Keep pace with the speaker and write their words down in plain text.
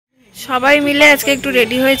সবাই মিলে আজকে একটু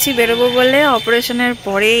রেডি হয়েছি বেরোবো বলে। অপারেশনের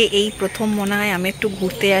পরে এই প্রথম মনে হয় আমি একটু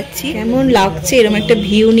ঘুরতে যাচ্ছি। কেমন লাগছে এরকম একটা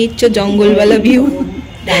ভিউ নিচ্ছ, জঙ্গলওয়ালা ভিউ।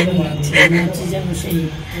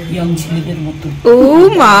 ও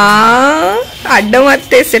মা আড্ডা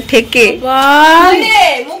মারতে এসে ঠেকে।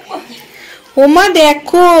 ও মা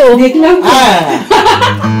দেখো দেখলাম।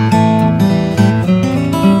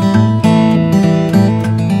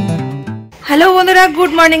 হ্যালো বন্ধুরা,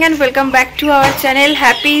 good morning and welcome back to our channel.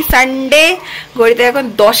 Happy Sunday. ঘড়িতে এখন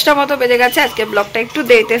 10টা মতো বেজে গেছে। আজকে ব্লগটা একটু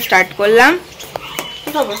দেরিতে স্টার্ট করলাম।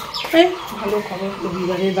 ভালো খবর,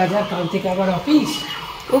 রবিবারের বাজার, কাল থেকে আবার অফিস।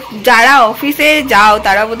 যারা অফিসে যাও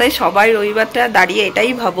তারা বোধহয় সবাই রবিবারটা দাঁড়িয়ে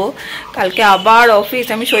এটাই ভাবো কালকে আবার অফিস।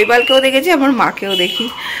 আমি শৈবালকেও দেখেছি, আমার মাকেও দেখি।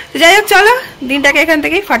 তো যাই হোক, চলো দিনটাকে এখান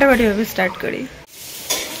থেকেই ফাটাফাটি ভাবে স্টার্ট করি।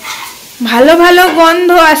 ভালো ভালো গন্ধ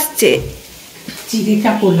আসছে।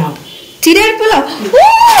 চিড়েটা পোলাও, চিড়ের পোলাও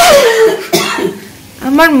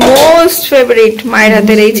আমার মোস্ট ফেভারিট। মায়ের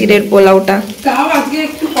হাতের এই চিড়ের পোলাওটা তাও আজকে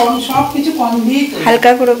একটু কম, সবকিছু কম দিয়ে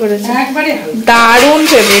হালকা করে করেছে, একবারে দারুণ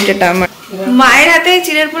ফেভারিট এটা আমার। মায়ের হাতে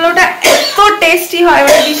চিড়ের পোলাওটা এত টেস্টি হয়,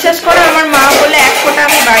 মানে বিশ্বাস করো আমার মা বলে এক ফোঁটা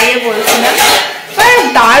আমি বাড়িয়ে বলছি না,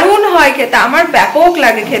 দারুণ হয় খেতে, আমার ব্যাপক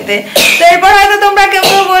লাগে খেতে। তো এরপর হয়তো তোমরা কেউ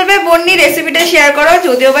কেউ বলবে বন্নি রেসিপিটা শেয়ার করো,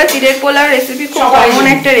 যদিও বা চিড়ের পোলাও রেসিপি খুব কমন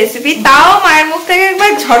একটা রেসিপি, তাও মায়ের মুখ থেকে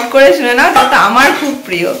একবার ঝট করে শুনে নাও, তাতে আমার খুব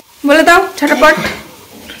প্রিয়। বলে দাও ঝটপট।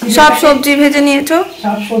 সব সবজি ভেজে নিয়েছো?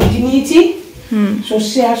 সব সবজি নিয়েছি।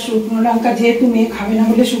 সর্ষে আর শুকনো লঙ্কা, যেহেতু মেয়ে খাবে না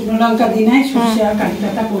বলে শুকনো লঙ্কা দিই নাই, সর্ষে আর কারি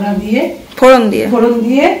পাতা ফোড়ন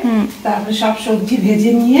দিয়ে তারপরে সব সবজি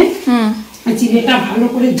ভেজে নিয়ে চিড়েটা ভালো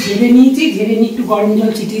করে ঝেড়ে নিয়েছি। ঝেড়ে নিয়ে একটু গরম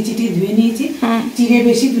জল চিটিয়ে চিটিয়ে ধুয়ে নিয়েছি। চিড়ে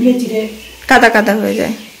বেশি ধুলে চিড়ে কাদা কাদা হয়ে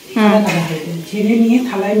যায়, ঝেড়ে নিয়ে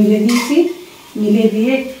থালায় মিলে দিয়েছি। মিলে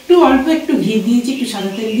দিয়ে একটু অল্প একটু ঘি দিয়েছি, একটু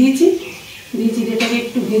সাদা তেল দিয়েছি। দিয়ে চিড়েটাকে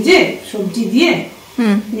একটু ভেজে সবজি দিয়ে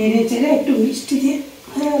নেড়ে চেড়ে একটু মিষ্টি দিয়ে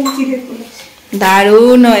চিড়ে করে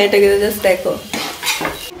দারুণ হয়। এটাকে জাস্ট দেখো।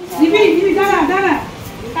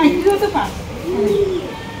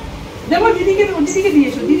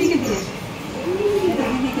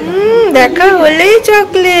 দেখা হলেই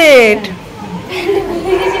চকলেট।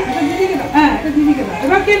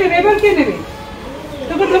 এবার কে নেবে? এবার কে নেবে?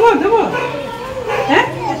 দেবো দেবো দেবো। হ্যাঁ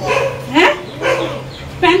হ্যাঁ,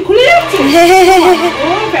 প্যান্ট খুলে যাচ্ছে। ও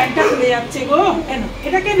প্যান্টটা খুলে যাচ্ছে গো। কেন?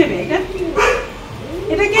 এটা কে নেবে?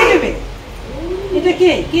 এটা কে নেবে? এটা কে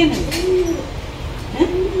নেবে? হ্যাঁ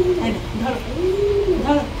ধরো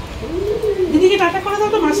ধরো। দিদিকে টাটা করে দাও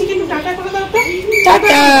তো, মাসিকে একটু টাটা করে দাও তো।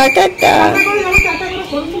 টাটা টাটা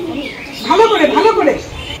ভালো করে ভালো করে।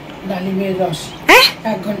 ডালিমের রস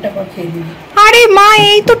 1 ঘন্টা পর খেয়ে দিবি। আরে মা,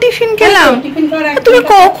 এই তো টিফিন খেলাম। তুমি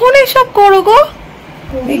কখন এসব করো গো?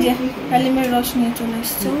 এই যে ডালিমের রস নিয়ে চলে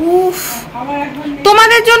এসছো। উফ,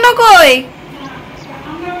 তোমাদের জন্য কই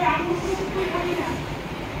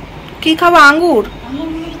কি খাবো? আঙ্গুর?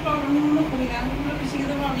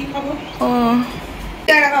 ও,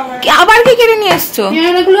 আবার কি কিনে নিয়ে এসছো?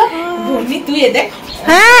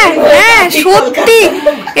 হ্যাঁ হ্যাঁ সত্যি।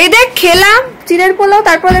 এই দেখ, খেলাম চিড়ের পোলাও,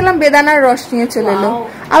 তারপর দেখলাম বেদানার রস নিয়ে চলে এলো,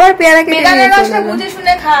 আবার পেয়ারা কেটে নিয়ে চলে এলো।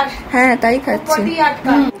 হ্যাঁ তাই খাচ্ছি।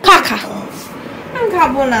 খা খা,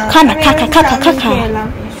 খাবো না। খা না, খা খা খা খা খা খা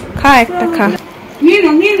খা, একটা খা।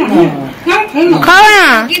 খাও না,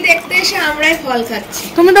 দেখতে এসে আমরাই ফল খাচ্ছি।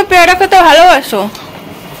 তুমি তো পেয়ারা খেতে ভালোবাসো।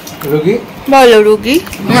 রোগী বলো? রোগী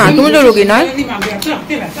না, তুমি তো রোগী নয়।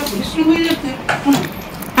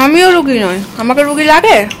 আমিও রোগী নয়, আমাকে রোগী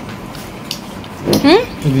লাগে।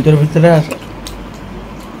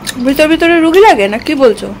 ভিতরে ভিতরে রোগী লাগে না, কি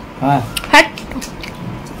বলছো?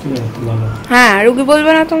 হ্যাঁ রোগী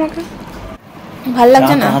বলবে না তোমাকে? ভাল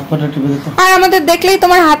লাগছে না? আর আমাদের দেখলেই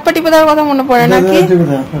তোমার হাত পা টিপে দেওয়ার কথা মনে পড়ে নাকি?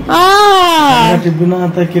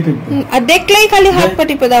 আর দেখলেই খালি হাত পা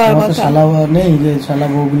টিপে দেওয়ার কথা।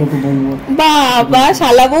 বাবা,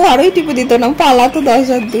 শালা বউ আরোই টিপে দিত না, পালা তো 10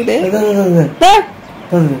 হাত দূরে।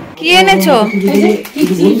 কি এনেছো?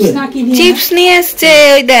 চিপস নিয়ে এসছে,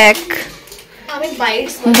 ওই দেখ।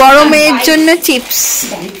 বড় মেয়ের জন্য চিপস।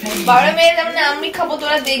 বড় মেয়ের আমি খাবো,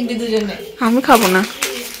 তোরা দেখবি দুজনে। আমি খাবো না।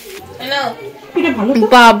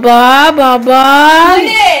 বাবা বাবা,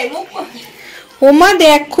 ওমা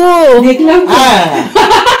দেখো,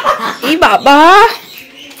 এই বাবা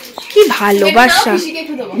কি ভালোবাসা,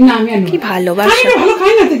 কি ভালোবাসা।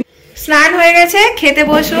 স্নান হয়ে গেছে, খেতে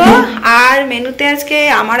বসবো। আর মেনুতে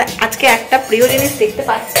আজকে একটা প্রিয় জিনিস দেখতে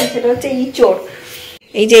পাচ্ছি, সেটা হচ্ছে ইঁচড়।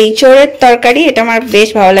 এই যে ইঁচড়ের তরকারি, এটা আমার বেশ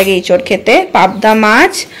ভালো লাগে ইঁচড় খেতে। পাবদা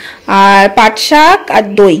মাছ আর পাট শাক আর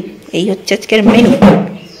দই, এই হচ্ছে আজকের মেনু।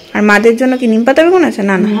 আর মাদের জন্য কি নিম পাতা বেগুন আছে?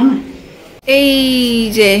 না না, এই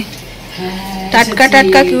যে টাটকা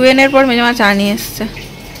টাটকা কিউএন এর পর মেজমা চা নিয়ে এসছে।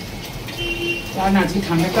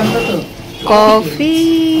 কফি,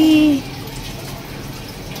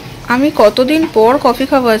 আমি কতদিন পর কফি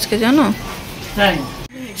খাবো আজকে জানো।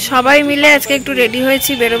 সবাই মিলে আজকে একটু রেডি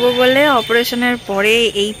হয়েছি বেরোবো বলে। অপারেশনের পরে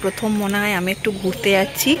এই প্রথম মনে হয় আমি একটু ঘুরতে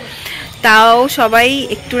যাচ্ছি, তাও সবাই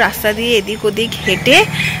একটু রাস্তা দিয়ে এদিক ওদিক হেঁটে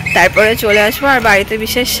তারপরে চলে আসবো। আর বাড়িতে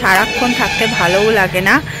বিশেষ সারাক্ষণ থাকতে ভালোও লাগে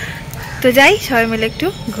না, তো যাই সবাই মিলে একটু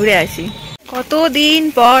ঘুরে আসি। কতদিন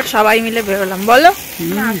পর সবাই মিলে বেরোলাম বলো।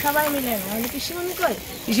 সবাই মিলে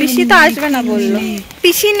পিসি তো আসবে না বললো।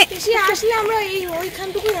 পিসি আসলে আমরা এই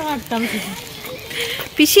ওইখানটুকুই হাঁটতাম।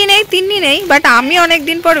 পিসি নেই, তিন্নি নেই, বাট আমি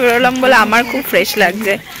অনেকদিন পর বেরোলাম বলে আমার খুব ফ্রেশ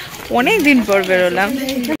লাগছে। অনেক দিন পর বেরোলাম।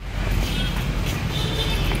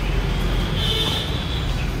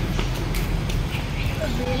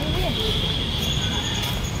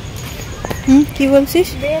 কি বলছিস?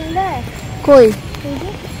 কই?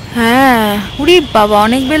 হ্যাঁ, উরি বাবা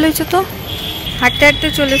অনেক বেল হয়েছে তো। হাঁটতে হাঁটতে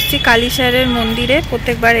চলে এসেছি কালীশ্বরের মন্দিরে।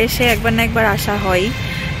 প্রত্যেকবার এসে একবার না একবার আসা হয়,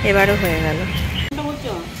 এবারও হয়ে গেল।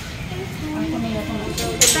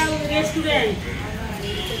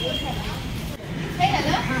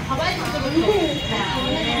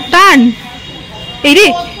 টান এই রে,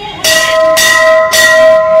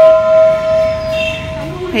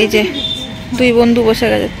 এই যে দুই বন্ধু বসে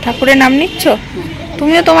গেছে। ঠাকুরের নাম নিচ্ছ?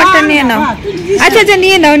 তুমিও তোমারটা নিয়ে নাও। আচ্ছা আচ্ছা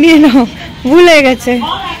নিয়ে নাও নিয়ে নাও, ভুল হয়ে গেছে।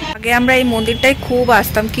 আগে আমরা এই মন্দিরটাই খুব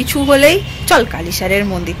আসতাম, কিছু হলেই চল কালীশ্বরের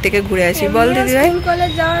মন্দির থেকে ঘুরে আসি বল দিদি ভাই।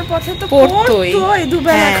 কলেজ যাওয়ার পথে তো পড়তোই।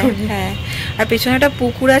 দুবেলা হ্যাঁ, আর পেছনে একটা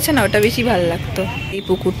পুকুর আছে না, ওটা বেশি ভালো লাগতো। এই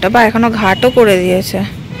পুকুরটা বা এখনো ঘাটও করে দিয়েছে।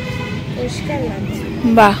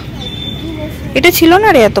 বাহ, এটা ছিল না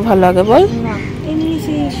রে এত ভালো আগে বল।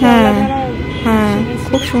 হ্যাঁ হ্যাঁ,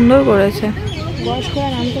 খুব সুন্দর করেছে।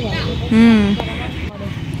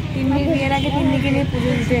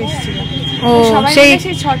 ও সেই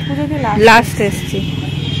ছট পুজোতে লাস্ট এসছি।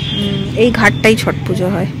 এই ঘাটটাই ছট পুজো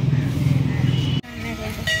হয়।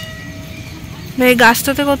 এই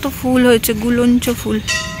গাছটাতে কত ফুল হয়েছে, গুলঞ্চ ফুল।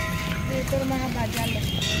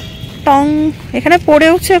 টং এখানে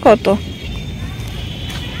পড়েওছে কত।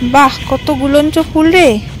 বাহ, কত গুলঞ্চ ফুল রে।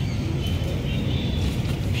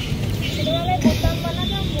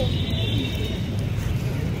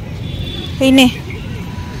 এই নে,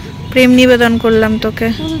 প্রেম নিবেদন করলাম তোকে।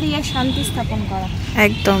 ফুল দিয়ে শান্তি স্থাপন করা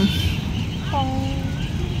একদম।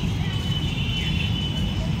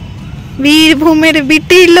 বীরভূমের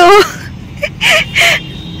বিটিলো।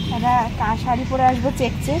 শাড়ি পরে আসবো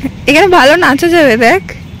চেকচে। এখানে ভালো নাচা যাবে, দেখ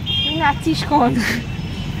নাচিস কোন।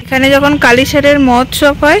 এখানে যখন কালীশ্বরের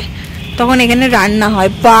মহোৎসব হয় তখন এখানে রান্না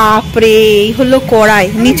হয়। বাপরে, এই হলো কড়াই,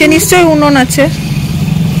 নিচে নিশ্চয়ই উনুন আছে।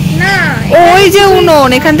 না, ওই যে উনুন,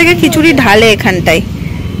 এখান থেকে খিচুড়ি ঢালে এখানটায়।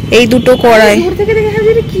 এই দুটো কড়াই। দূর থেকে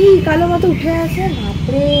দেখে কি কালো মতো উঠে আছে।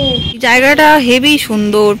 বাপরে, জায়গাটা হেভি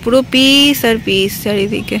সুন্দর, পুরো পিস আর পিস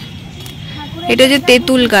চারিদিকে। এটা যে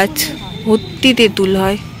তেঁতুল গাছ, ভর্তি তেঁতুল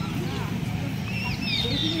হয়।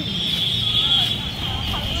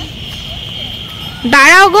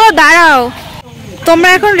 দাঁড়াও গো দাঁড়াও, তোমরা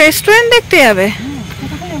এখন রেস্টুরেন্ট দেখতে যাবে?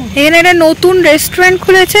 এখানে একটা নতুন রেস্টুরেন্ট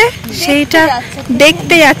খুলেছে, সেইটা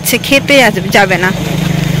দেখতে যাচ্ছে, খেতে যাবে না।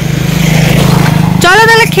 চলো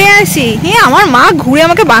তাহলে খেয়ে আসি। আমার মা ঘুরে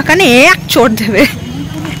আমাকে বাঁকানে এক চোট দেবে।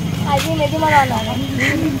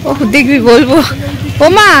 ও দেখবি বলবো, ও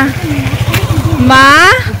মা মা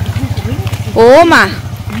ও মা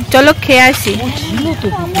চলো খেয়ে আসি,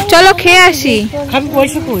 চলো খেয়ে আসি।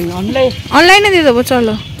 অনলাইনে দিয়ে দেবো,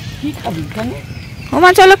 চলো। ও মা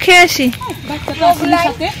চলো খেয়ে আসি।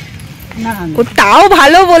 ও তাও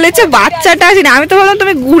ভালো বলেছে, বাচ্চাটা আসি না। আমি তো বললাম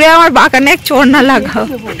তুমি ঘুরে আমার বাগানে এক চোর না লাগাও।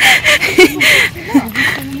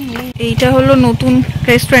 এইটা হলো নতুন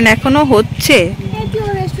রেস্টুরেন্ট, এখনো হচ্ছে,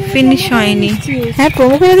 ফিনিশ হয়নি। হ্যাঁ,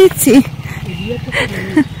 প্রোমো করে দিচ্ছি।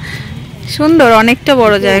 সুন্দর, অনেকটা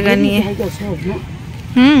বড় জায়গা নিয়ে।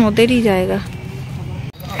 ওদেরই জায়গা।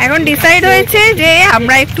 এখন ডিসাইড হয়েছে যে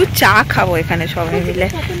আমরা একটু চা খাবো এখানে সবাই মিলে,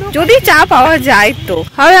 যদি চা পাওয়া যায় তো।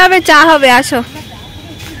 হবে হবে, চা হবে, আসো।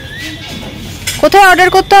 কোথায় অর্ডার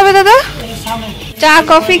করতে হবে দাদা? চা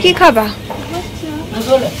কফি কি খাবা?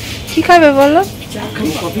 কি খাবে বলো?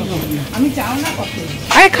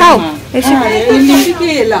 আরে খাও,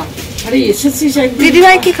 দিদি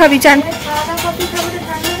ভাই কি খাবি? চা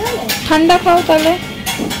ঠান্ডা খাও তাহলে।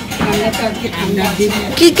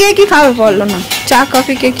 কি কে কি খাবে বলো না? চা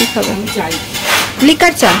কফি কে কি খাবে?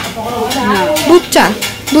 লিকার চা, দুধ চা?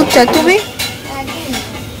 দুধ চা। তুমি?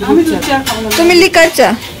 তুমি লিকার চা,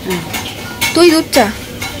 তুই দুধ চা।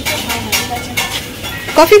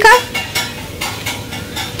 কফি খা।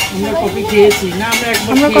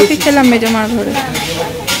 আমরা কফি খেলাম মেজমার ঘরে।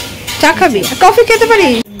 চা খাবি? কফি খেতে পারি।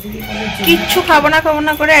 কিচ্ছু খাবো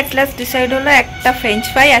না করে অ্যাট লাস্ট ডিসাইড হলো একটা ফ্রেঞ্চ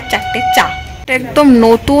ফ্রাই আর 4টে চা। একদম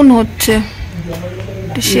নতুন হচ্ছে,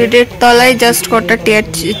 শেডের তলায় জাস্ট কটা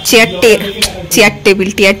চেয়ার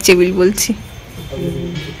টেবিল বলছি।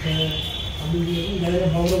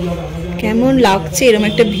 কেমন লাগছে এরকম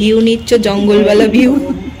একটা ভিউ নিচ্ছ, জঙ্গলওয়ালা ভিউ।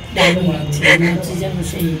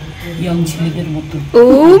 ও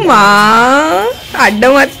মা আড্ডা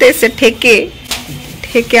মারতে এসছে,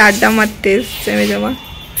 ঠেকে আড্ডা মারতে এসছে মেজমা।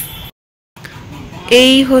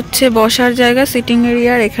 এই হচ্ছে বসার জায়গা, সিটিং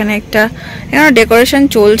এরিয়ার। এখানে একটা ডেকোরেশন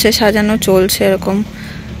চলছে, সাজানো চলছে, এরকম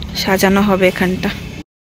সাজানো হবে এখানটা।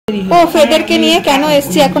 ও ফেদেরকে নিয়ে কেন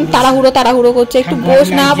এসছি এখন, তাড়াহুড়ো করছে। একটু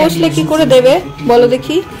না বসলে কি করে দেবে বলো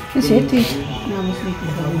দেখি।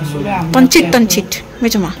 তঞ্চিট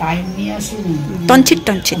মেজমা, তঞ্চিট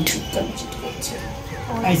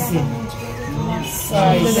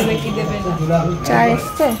চা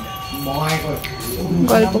এসছে।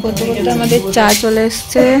 গল্প করতে করতে আমাদের চা চলে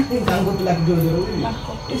এসছে।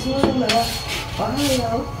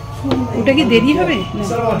 ওটা কি দেরি হবে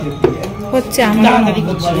হচ্ছে? আমরা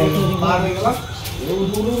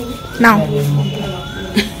নাও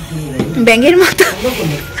ব্যাঙের মতো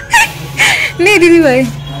নেই দিদি ভাই,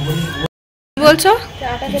 বলছো?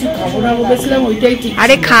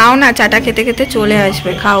 আরে খাও না, চাটা খেতে খেতে চলে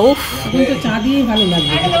আসবে, খাও।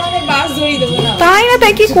 তাই না,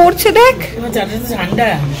 তাই কি করছে দেখ।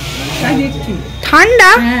 ঠান্ডা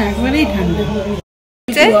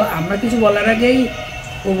আমরা কিছু বলার আগেই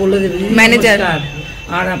ও বলে দেবে ম্যানেজার,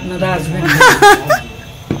 আর আপনারা আসবেন।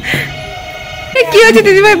 কি হচ্ছে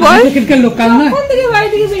দিদি ভাই বল? লোকাল না, কোন থেকে বাড়ি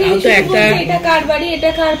থেকে বেরিয়ে এসে এটা কার বাড়ি, এটা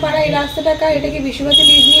কার পাড়া, এই রাস্তাটা কার, এটা কি বিশ্বভারতী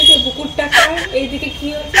লিজ নিয়েছে, পুকুরটা কার, এইদিকে কি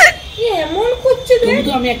হচ্ছে এমন করছে।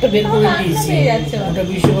 কিন্তু আমি একটা বের করে দিয়েছি, ওটা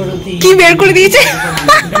বিশ্বভারতী। কি বের করে দিয়েছে?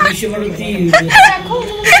 ওটা বিশ্বভারতী।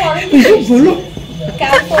 বলো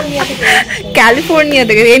ক্যালিফোর্নিয়া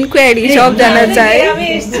থেকে এনকোয়ারি সব জানা চাই।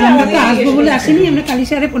 আমরা তো আসবো বলে আসিনি, আমরা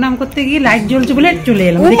কালীশারে প্রণাম করতে গিয়ে লাইট জ্বলছে বলে চলে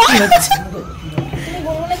এলাম।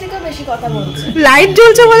 লাইট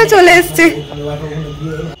জ্বলছে বলে চলে এসছে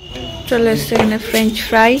এখানে ফ্রেঞ্চ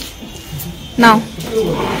ফ্রাই নাও।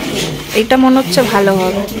 এইটা মনে হচ্ছে ভালো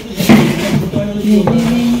হবে,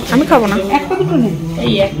 আমি খাবো না। একটা দুটো নেই,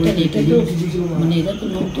 এই একটা নেই, এটা তো মানে এটা তো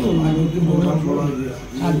নতুন,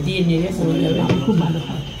 হাত দিয়ে নেড়ে পড়ে যাবে, খুব ভালো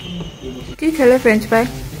হয়। কি খেলে ফ্রেঞ্চ ফ্রাই?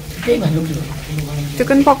 এই ভালো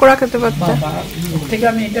চিকেন পকোড়া খেতে পারতে। ওর থেকে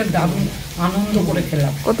আমি এটা দারুণ আনন্দ করে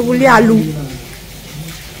খেলাম। কতগুলি আলু,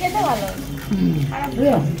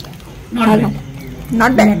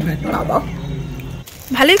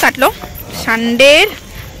 ভালোই কাটলো সানডের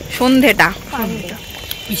সন্ধেটা।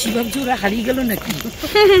 পিসি ভাবছি ওরা হারিয়ে গেল নাকি,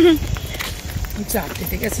 চারটে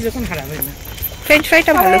থেকে আসি যখন হারাবে না। ফ্রেঞ্চ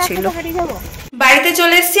ফ্রাইটা ভালো ছিল। বাড়িতে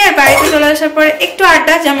চলে এসেছি, আর বাড়িতে চলে আসার পরে একটু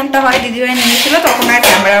আড্ডা, যেমনটা হয় দিদিভাই নিয়েছিল তখন আর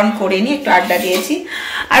ক্যামেরা অন করিনি, একটু আড্ডা দিয়েছি।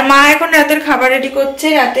 আর মা এখন রাতের খাবার রেডি করছে।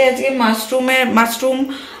 রাতে আজকে মাশরুম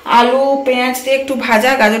আলু পেঁয়াজ দিয়ে একটু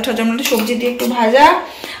ভাজা, গাজর ঠাজর মতো সবজি দিয়ে একটু ভাজা,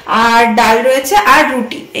 আর ডাল রয়েছে আর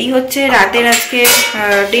রুটি। এই হচ্ছে রাতের আজকে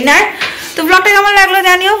ডিনার। তো ব্লগটা কেমন লাগলো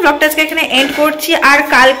জানিও। ব্লগটা আজকে এখানে এন্ড করছি। আর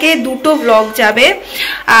কালকে দুটো ব্লগ যাবে,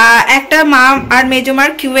 একটা মা আর মেজমার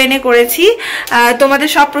Q&A করেছি, তোমাদের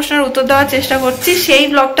সব প্রশ্নের উত্তর দেওয়ার চেষ্টা করছি, সেই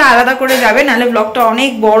ব্লগটা আলাদা করে যাবে, নাহলে ব্লগটা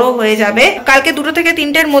অনেক বড় হয়ে যাবে। কালকে 2 থেকে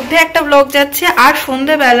 3টের মধ্যে একটা ব্লগ যাচ্ছে, আর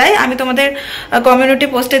সন্ধ্যেবেলায় আমি তোমাদের কমিউনিটি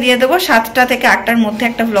পোস্টে দিয়ে দেবো 7টা থেকে 8টার মধ্যে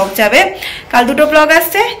একটা ব্লগ যাবে। কাল 2টো ব্লগ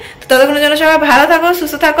আসছে। ততক্ষণের জন্য সবাই ভালো থাকো,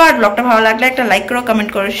 সুস্থ থাকো। আর ব্লগটা ভালো লাগলে একটা লাইক করো,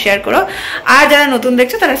 কমেন্ট করো, শেয়ার করো। আর যারা নতুন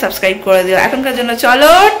দেখছো তারা সাবস্ক্রাইব করে দিও। এখনকার জন্য চলো,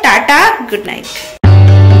 টাটা, গুড নাইট।